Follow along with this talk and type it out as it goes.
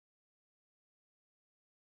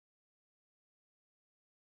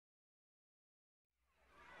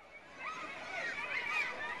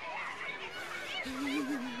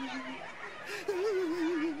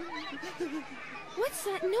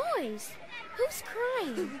that noise? Who's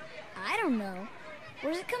crying? I don't know.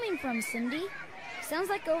 Where's it coming from, Cindy? Sounds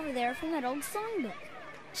like over there from that old songbook.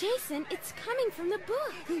 Jason, it's coming from the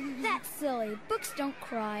book. That's silly. Books don't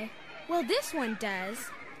cry. Well, this one does.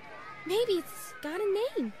 Maybe it's got a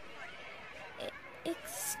name.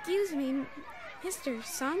 Excuse me, Mr.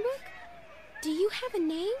 Songbook? Do you have a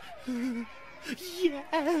name?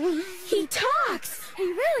 Yes. He talks! He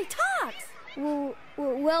really talks! Well,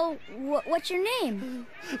 what's your name?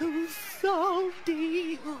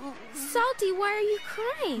 Salty. Salty, why are you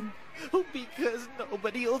crying? Because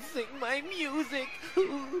nobody'll sing my music.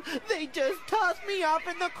 They just tossed me off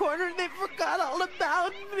in the corner and they forgot all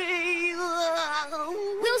about me.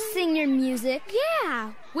 We'll sing your music.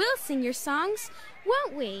 Yeah, we'll sing your songs,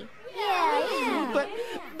 won't we? Yeah.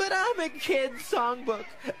 But I'm a kid's songbook.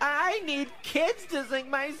 I need kids to sing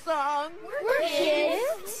my song. We're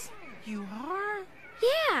kids. You are?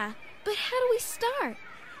 Yeah, but how do we start?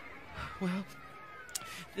 Well,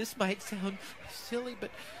 this might sound silly, but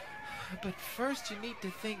first you need to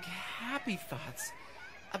think happy thoughts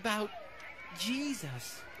about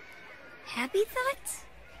Jesus. Happy thoughts?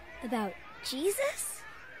 About Jesus?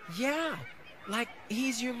 Yeah, like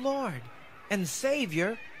he's your Lord and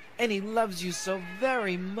Savior, and he loves you so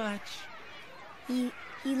very much. He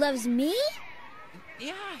loves me?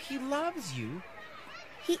 Yeah, he loves you.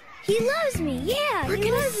 He loves me, yeah. We're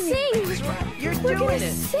gonna sing. You're We're doing gonna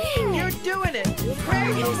it. sing. You're doing it.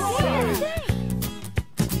 Praise the Lord.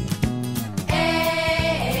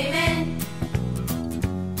 Amen.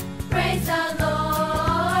 Praise the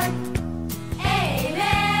Lord.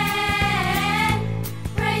 Amen.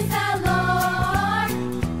 Praise the Lord.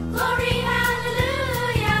 Glory,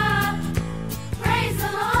 hallelujah. Praise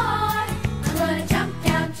the Lord. I'm gonna jump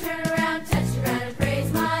down, turn around, touch around, and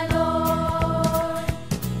praise my Lord.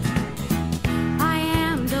 I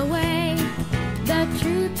am the way, the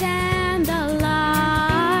truth, and the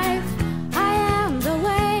life. I am the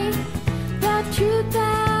way, the truth,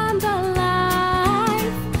 and the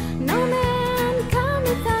life. No man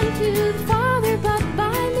cometh unto the Father but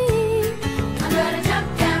by me. I'm gonna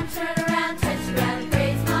jump down, turn around, touch around, and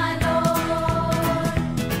praise my Lord.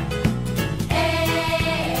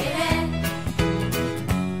 Amen.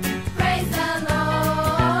 Praise the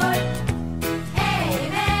Lord.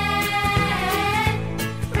 Amen.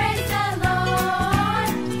 Praise the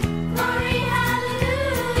Lord. Glory,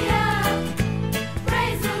 hallelujah.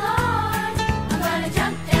 Praise the Lord. I'm gonna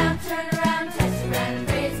jump down, turn around, touch around, and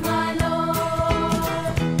praise my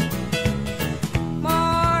Lord.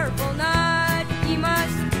 Marvel not, ye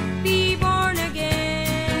must be born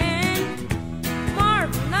again.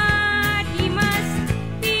 Marvel not, ye must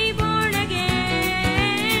be born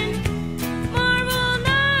again. Marvel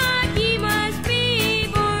not, ye must be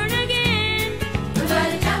born again. I'm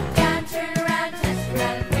gonna jump down, turn around, touch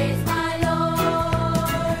around, and praise my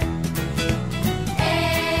Lord.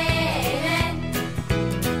 Amen.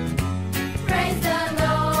 Praise the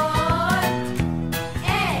Lord.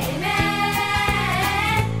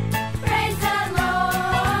 Amen. Praise the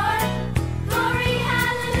Lord. Glory,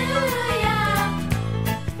 hallelujah.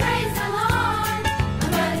 Praise the Lord. I'm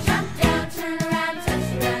gonna jump down, turn around, touch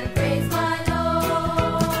around, and praise my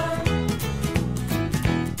Lord.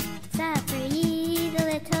 Suffer ye the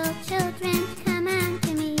little children to come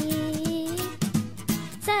unto me.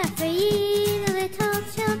 Suffer ye the little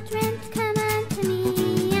children to come unto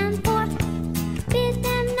me, and forbid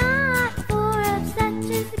them not, for of such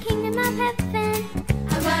is the kingdom of heaven.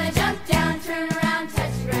 I'm gonna jump down, turn around,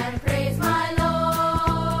 touch around, and praise my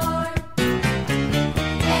Lord.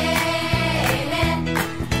 Amen.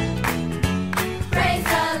 Praise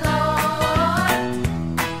the Lord.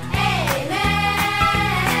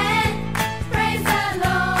 Amen. Praise the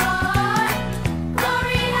Lord.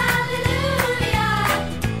 Glory, hallelujah.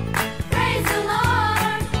 Praise the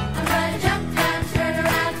Lord. I'm gonna jump down, turn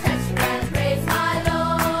around, touch around, and praise my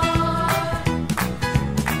Lord.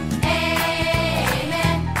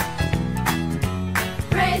 Amen.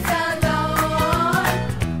 Praise the Lord.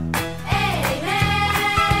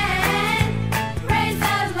 Amen. Praise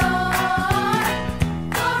the Lord.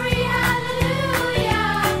 Glory,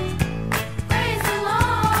 hallelujah. Praise the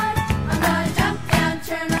Lord. I'm gonna jump down,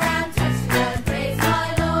 turn around, touch around, and praise my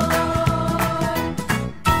Lord.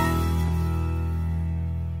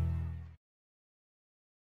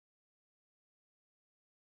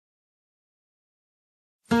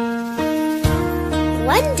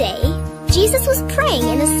 One day, Jesus was praying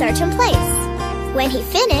in a certain place. When he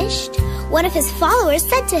finished, one of his followers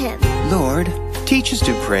said to him, Lord, teach us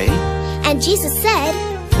to pray. and Jesus said,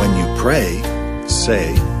 When you pray,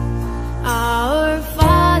 say, Our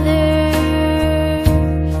Father,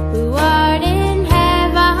 who art in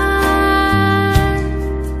heaven,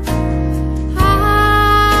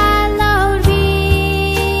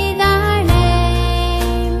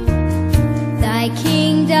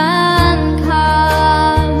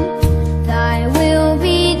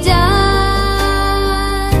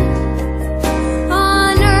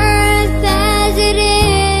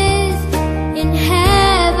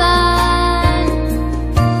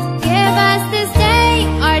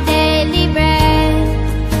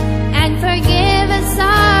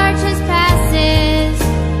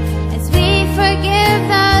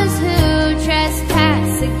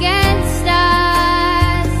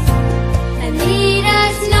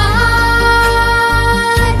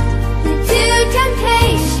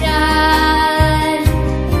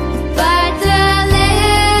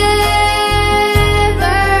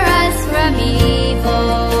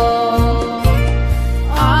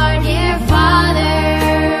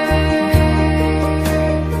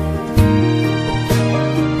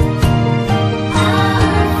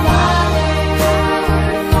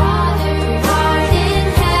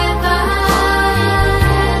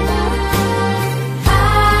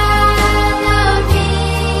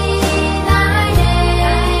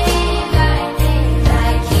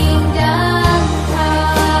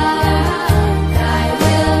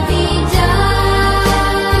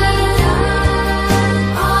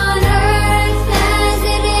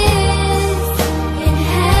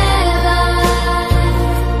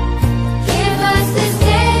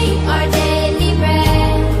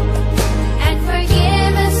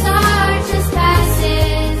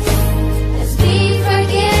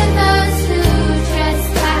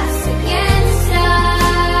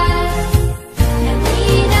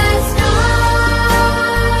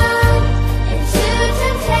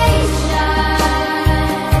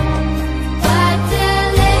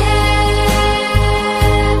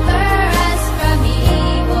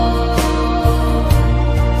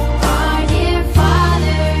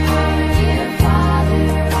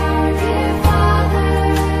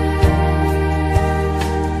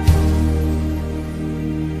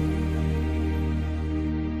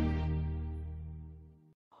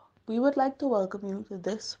 to welcome you to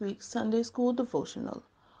this week's Sunday School devotional.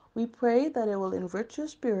 We pray that it will enrich your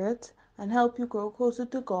spirit and help you grow closer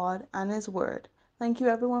to God and His Word. Thank you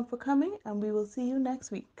everyone for coming, and we will see you next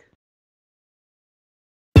week.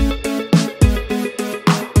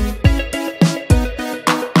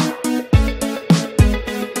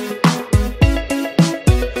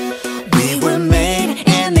 We were made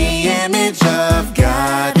in the image of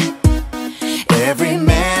God. Every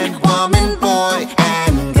man, woman, boy,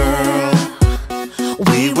 and girl.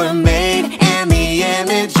 We were made in the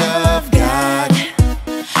image of God.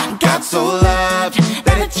 God so loved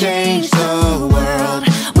that it changed the world.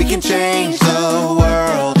 We can change the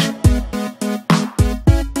world.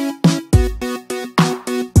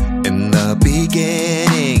 In the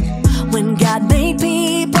beginning, when God made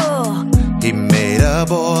people, He made a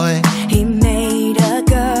boy, He made a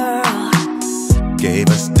girl, gave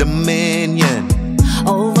us dominion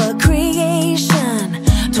over creation,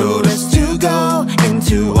 told us to go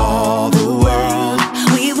into all the world.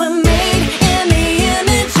 We were made in the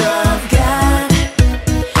image of God.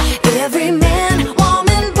 Every man,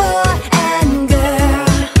 woman, boy, and girl.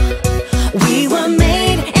 We were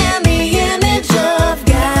made in the image of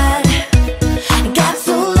God. God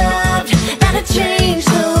so loved that it changed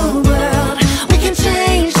the world. We can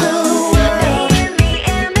change the world. Made in the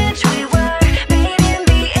image we were. Made in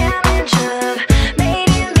the image of. Made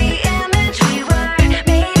in the image we were.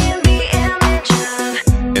 Made in the image of.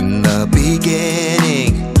 In the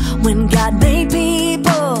beginning, when God made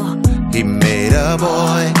people, He made a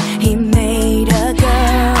boy, He made a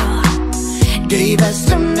girl, gave us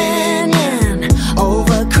dominion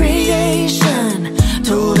over creation,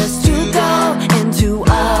 told us to go into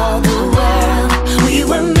all the world. We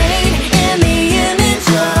were made in the image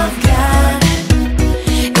of God.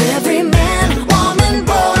 Every man, woman,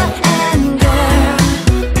 boy, and girl.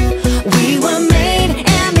 We were made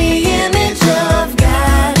in the image of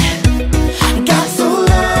God. God so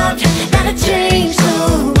loved that it changed the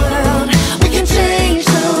world. We can change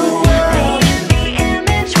the world. Made in the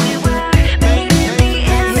image we were. Made in the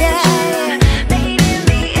image. Made in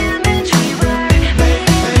the image we were. Made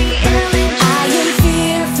in the image. I am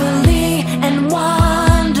fearfully and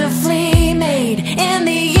wonderfully made in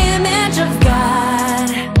the image of God.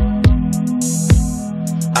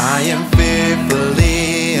 I am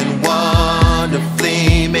fearfully and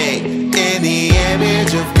wonderfully made in the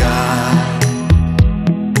image of God.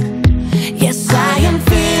 Yes, I am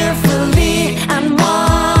fearfully and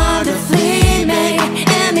wonderfully made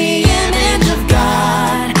in the image of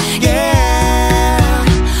God.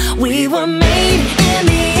 Yeah, we were made in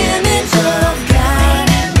the image of God.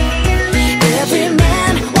 Every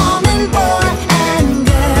man, woman, boy, and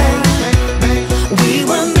girl. We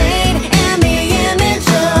were made in the image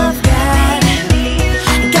of God.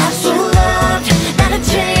 God so loved that it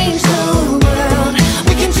changed the world.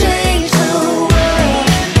 We can change the world.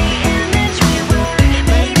 Image we were.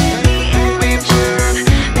 Made in the image of.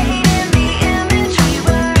 Made in the image we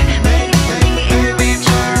were. Made in the image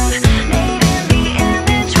of. Made in the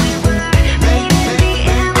image we were. Made in the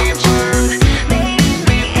image of. Made in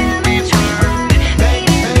the image we were. Made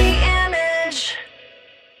in the image.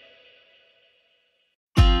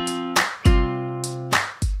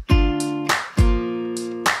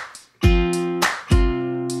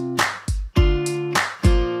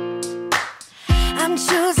 I'm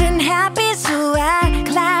choosing happy, so I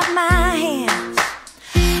clap my hands.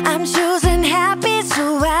 I'm choosing happy,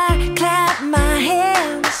 so I clap my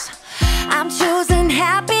hands. I'm choosing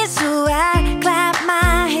happy, so I clap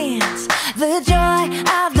my hands. The joy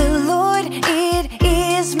of the Lord, it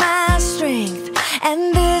is my strength.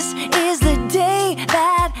 And this is the day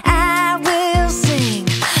that I will sing.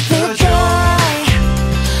 The joy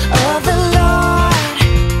of the Lord,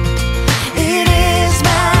 it is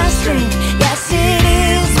my strength. Yes, it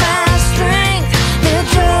is my strength. The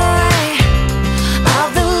joy of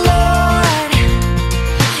the Lord,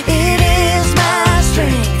 it is my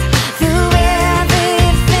strength. Through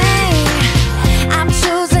everything, I'm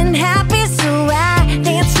choosing happy, so I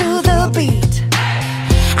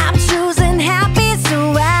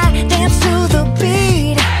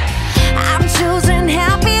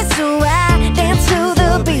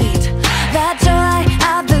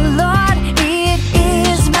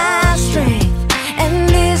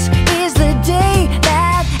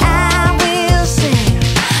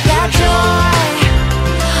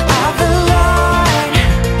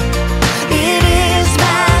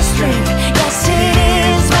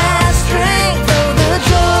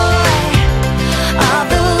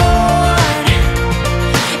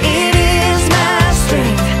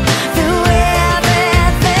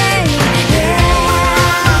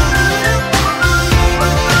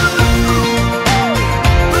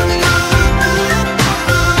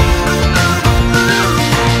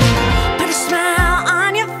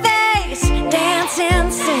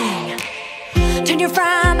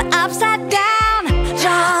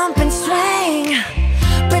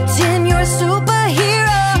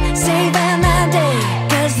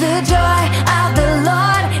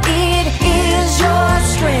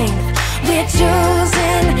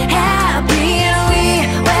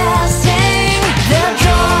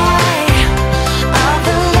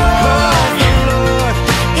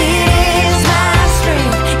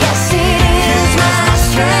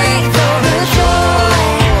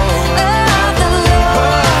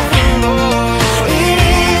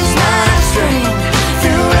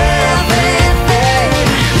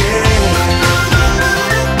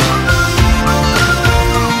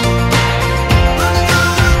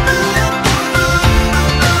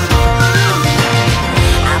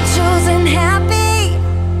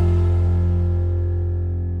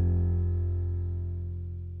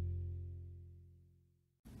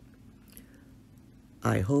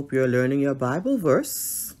I hope you're learning your Bible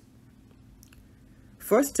verse.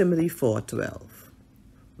 1 Timothy 4:12.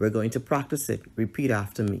 We're going to practice it. Repeat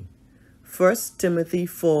after me. 1 Timothy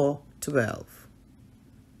 4:12.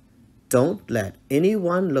 Don't let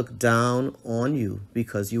anyone look down on you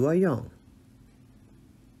because you are young,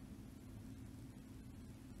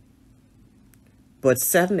 but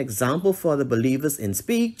set an example for the believers in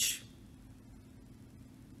speech,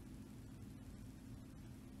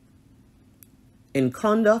 in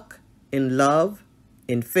conduct, in love,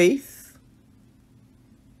 in faith,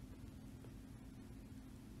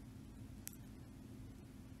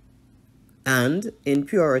 and in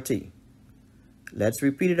purity. Let's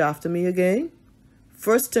repeat it after me again.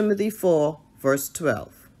 1 Timothy 4, verse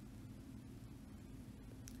 12.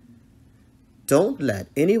 Don't let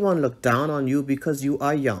anyone look down on you because you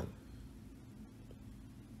are young,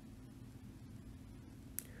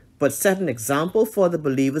 but set an example for the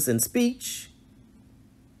believers in speech,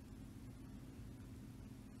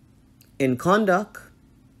 in conduct,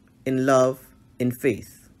 in love, in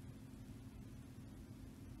faith,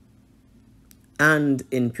 and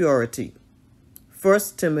in purity. 1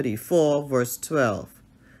 Timothy 4, verse 12.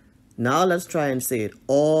 Now let's try and say it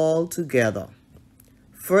all together.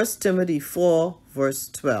 1 Timothy 4, verse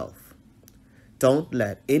 12. Don't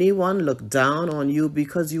let anyone look down on you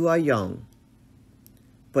because you are young,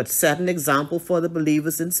 but set an example for the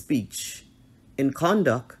believers in speech, in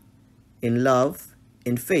conduct, in love,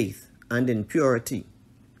 in faith, and in purity.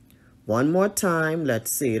 One more time,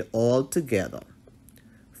 let's say it all together.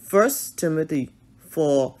 1 Timothy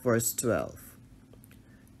 4, verse 12.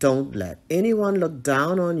 Don't let anyone look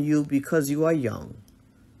down on you because you are young,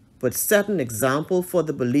 but set an example for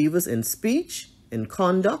the believers in speech, in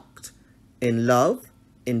conduct, in love,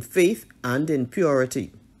 in faith, and in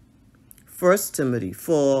purity. 1 Timothy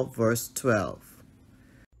 4, verse 12.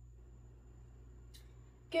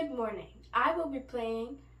 Good morning. I will be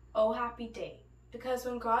playing Oh Happy Day, because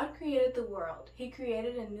when God created the world, He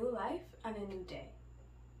created a new life and a new day.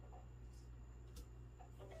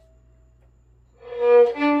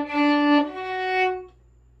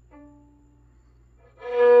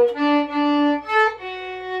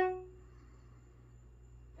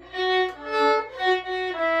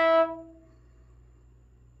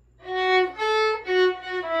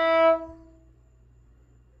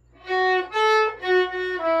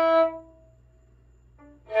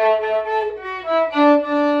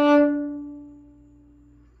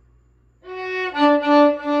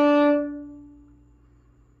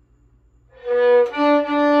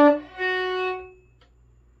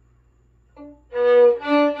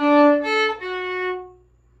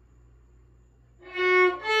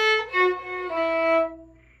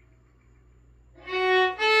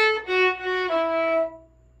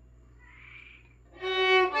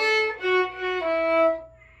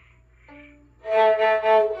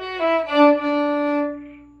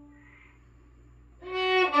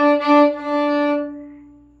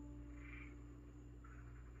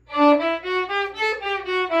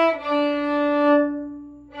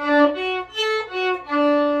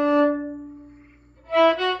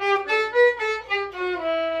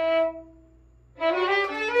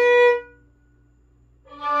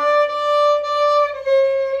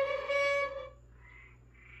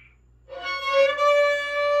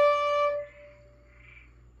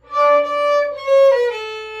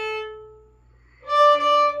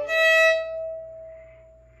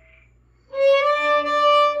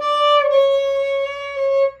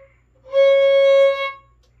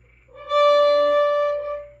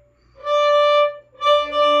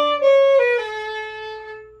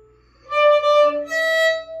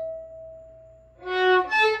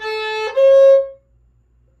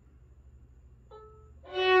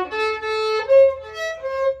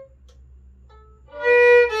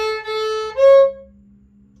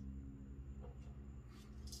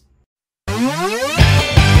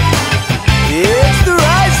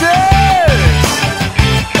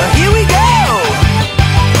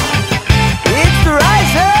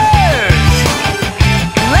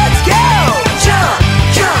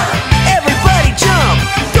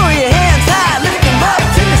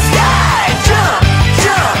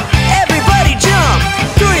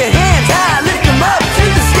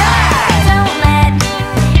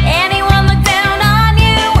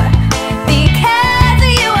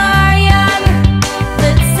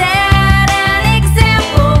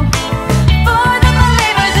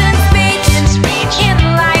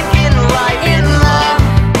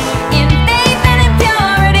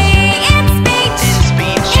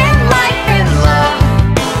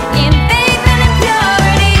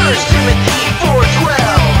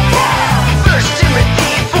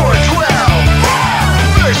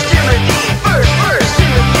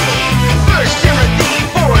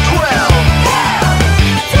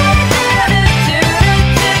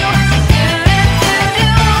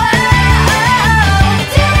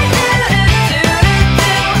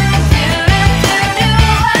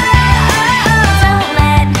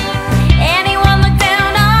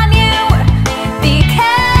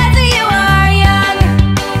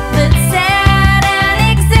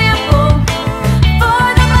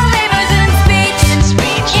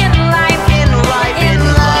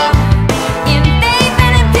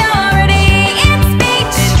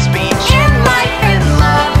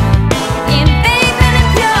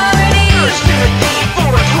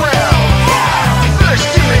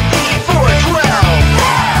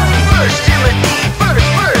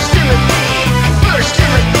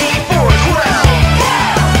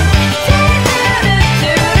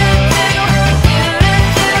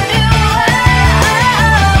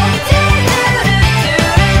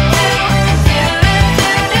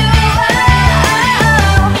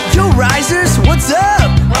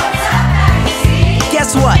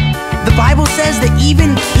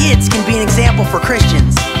 for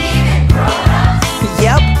Christians.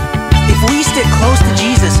 Yep. If we stick close to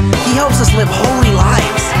Jesus, He helps us live holy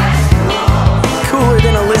lives. Cooler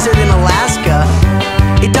than a lizard in Alaska.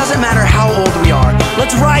 It doesn't matter how old we are.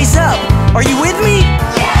 Let's rise up. Are you with me?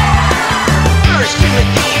 Yeah! 1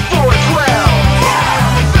 Timothy 4:12.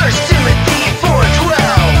 Yeah! 1 Timothy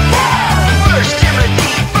 4:12. Yeah! 1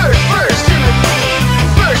 Timothy 4:12.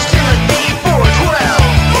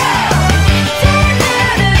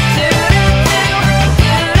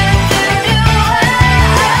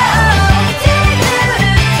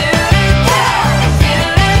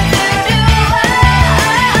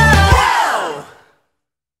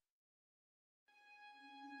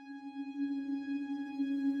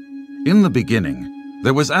 In the beginning,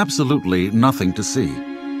 there was absolutely nothing to see.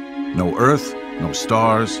 No earth, no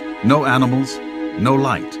stars, no animals, no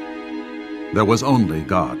light. There was only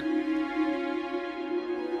God.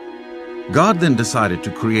 God then decided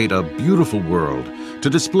to create a beautiful world to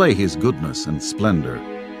display His goodness and splendor.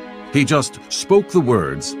 He just spoke the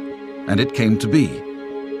words, and it came to be.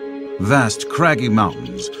 Vast craggy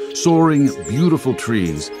mountains, soaring beautiful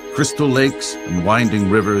trees, crystal lakes and winding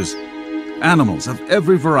rivers, animals of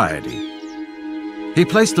every variety. He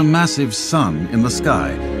placed a massive sun in the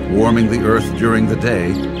sky, warming the earth during the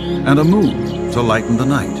day, and a moon to lighten the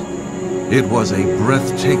night. It was a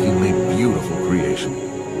breathtakingly beautiful creation.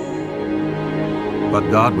 But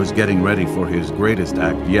God was getting ready for His greatest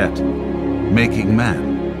act yet, making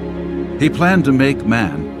man. He planned to make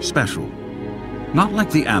man special, not like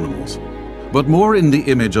the animals, but more in the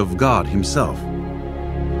image of God Himself.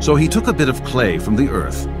 So He took a bit of clay from the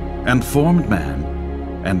earth and formed man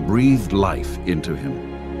and breathed life into him.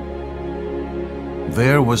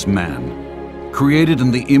 There was man, created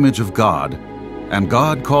in the image of God, and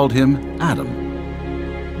God called him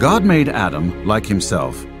Adam. God made Adam like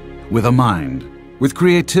himself, with a mind, with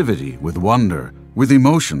creativity, with wonder, with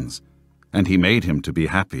emotions, and He made him to be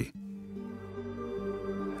happy.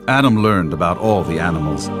 Adam learned about all the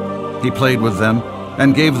animals. He played with them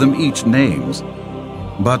and gave them each names.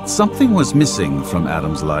 But something was missing from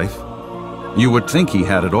Adam's life. You would think he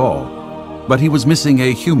had it all, but he was missing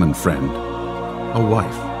a human friend, a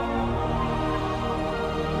wife.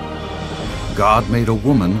 God made a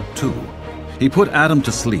woman too. He put Adam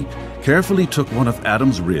to sleep, carefully took one of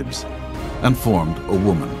Adam's ribs, and formed a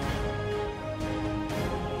woman.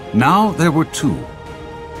 Now there were two.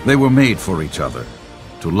 They were made for each other,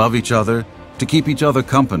 to love each other, to keep each other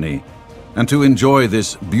company, and to enjoy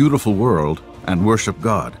this beautiful world and worship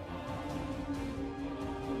God.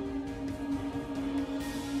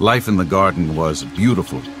 Life in the garden was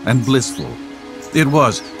beautiful and blissful. It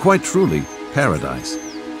was, quite truly, paradise.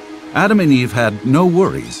 Adam and Eve had no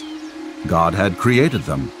worries. God had created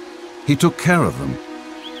them. He took care of them.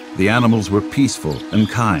 The animals were peaceful and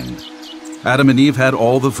kind. Adam and Eve had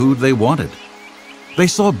all the food they wanted. They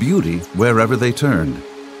saw beauty wherever they turned.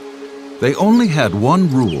 They only had one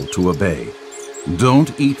rule to obey.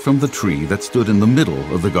 Don't eat from the tree that stood in the middle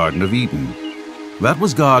of the Garden of Eden. That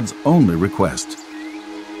was God's only request.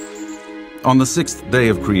 On the sixth day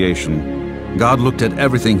of creation, God looked at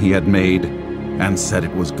everything He had made and said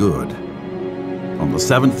it was good. On the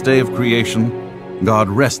seventh day of creation, God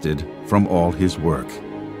rested from all His work.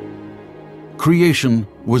 Creation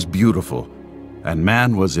was beautiful, and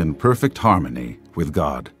man was in perfect harmony with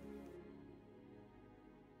God.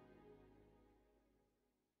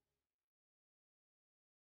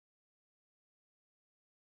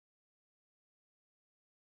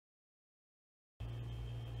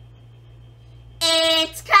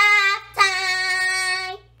 It's craft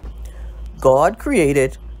time! God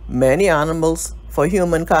created many animals for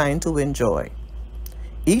humankind to enjoy.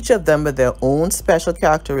 Each of them with their own special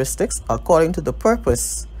characteristics according to the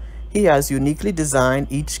purpose He has uniquely designed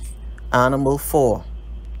each animal for.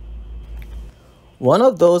 One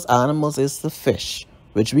of those animals is the fish,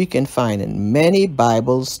 which we can find in many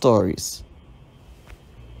Bible stories.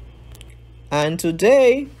 And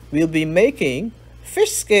today we'll be making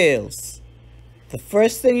fish scales. The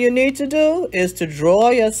first thing you need to do is to draw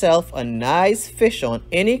yourself a nice fish on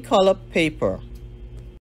any color paper.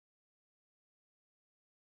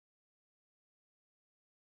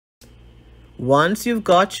 Once you've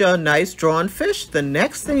got your nice drawn fish, the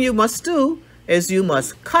next thing you must do is you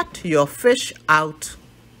must cut your fish out.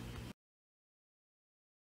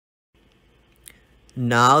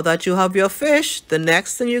 Now that you have your fish, the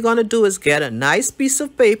next thing you're going to do is get a nice piece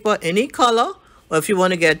of paper, any color, or if you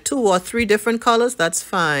want to get 2 or 3 different colors, that's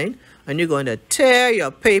fine. And you're going to tear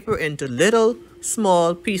your paper into little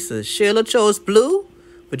small pieces. Shayla chose blue,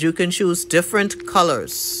 but you can choose different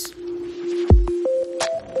colors.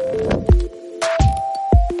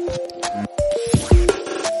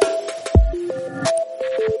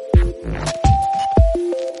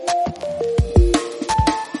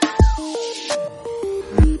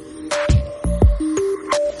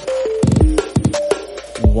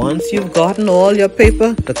 Once you've gotten all your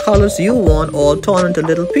paper, the colors you want all torn into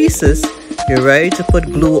little pieces, you're ready to put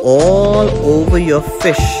glue all over your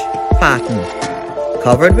fish pattern.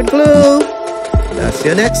 Cover it with glue. That's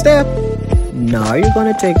your next step. Now you're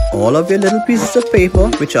going to take all of your little pieces of paper,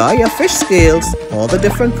 which are your fish scales, all the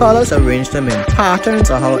different colors, arrange them in patterns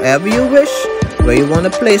or however you wish, where you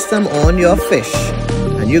want to place them on your fish.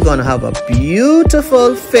 And you're going to have a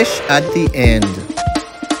beautiful fish at the end.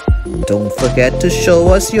 Don't forget to show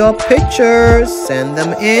us your pictures. Send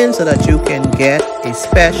them in so that you can get a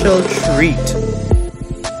special treat.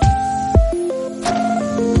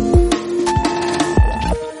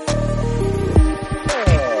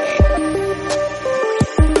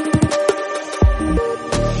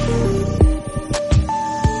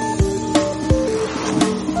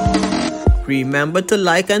 Remember to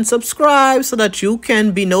like and subscribe so that you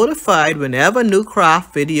can be notified whenever new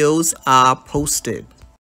craft videos are posted.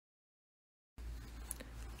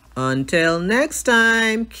 Until next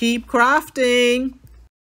time, keep crafting.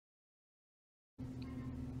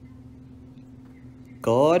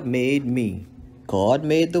 God made me. God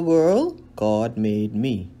made the world. God made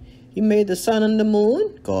me. He made the sun and the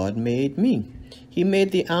moon. God made me. He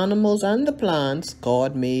made the animals and the plants.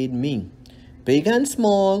 God made me. Big and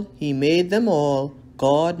small, He made them all.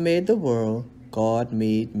 God made the world. God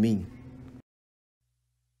made me.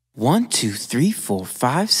 1, 2, 3, 4,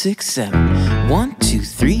 5, 6, 7. 1, 2,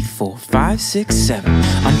 3, 4, 5, 6, 7.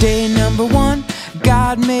 On day number 1,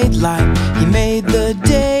 God made light. He made the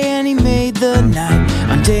day and He made the night.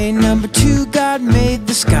 On day number 2, God made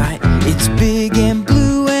the sky. It's big and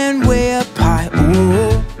blue and way up high.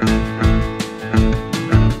 Whoa.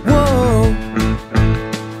 Whoa.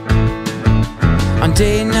 On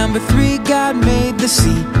day number 3, God made the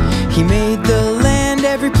sea. He made the land,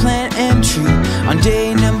 every plant and tree. On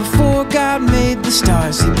day number 4, God made the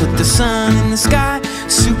stars. He put the sun in the sky,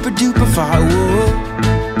 super duper far. Whoa.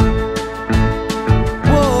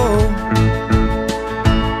 Whoa.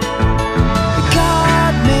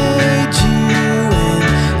 God made you and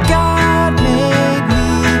God made me.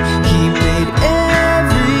 He made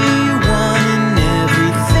everyone and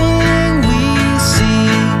everything we see.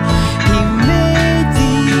 He made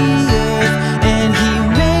the earth and He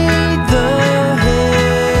made the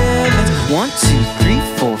heavens. 1, 2, 3,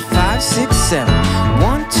 4, 5, 6, 7.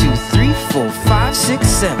 1, 2, 3, 4, 5, 6,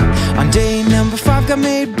 7. On day number 5, God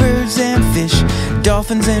made birds and fish,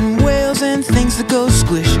 dolphins and whales and things that go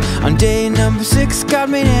squish. On day number 6, God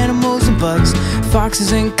made animals and bugs,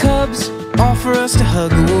 foxes and cubs, all for us to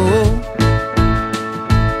hug. Whoa.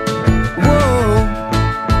 Whoa.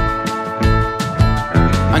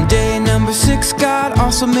 On day number 6, God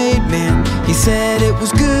also made man. He said it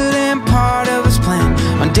was good and part of His plan.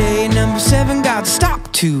 On day number 7, God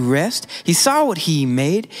stopped to rest. He saw what He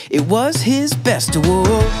made. It was His best.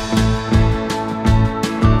 Whoa.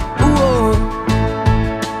 Whoa.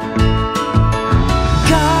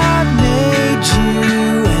 God made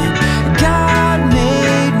you and God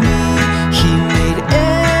made me. He made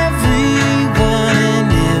everyone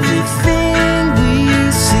and everything we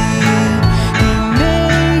see. He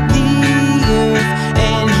made the earth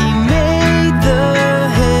and He made the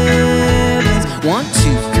heavens. 1,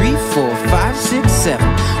 2, 3, 4, 5, 6, 7.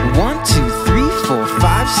 1, 2, 3, 4,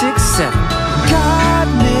 5, 6, 7. God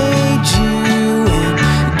made you and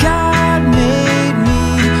God made me.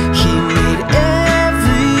 He made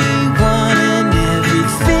everyone and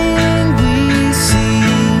everything we see.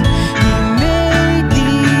 He made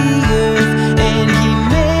the earth and He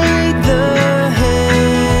made the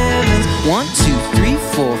heavens. 1, 2, 3,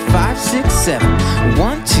 4, 5, 6, 7.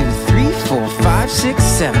 1, 2, 3, 4, 5, 6,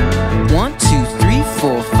 7. 1, 2, 3,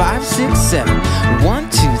 4, 5, 6, 7. 1,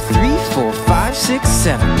 2, 3, 4, 5, 6,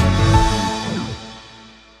 7.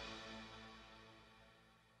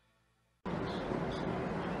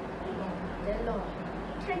 Dear Lord,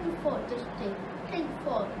 thank you for this day. Thank you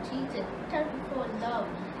for Jesus. Thank you for love.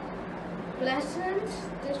 Blessings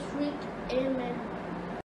this week. Amen.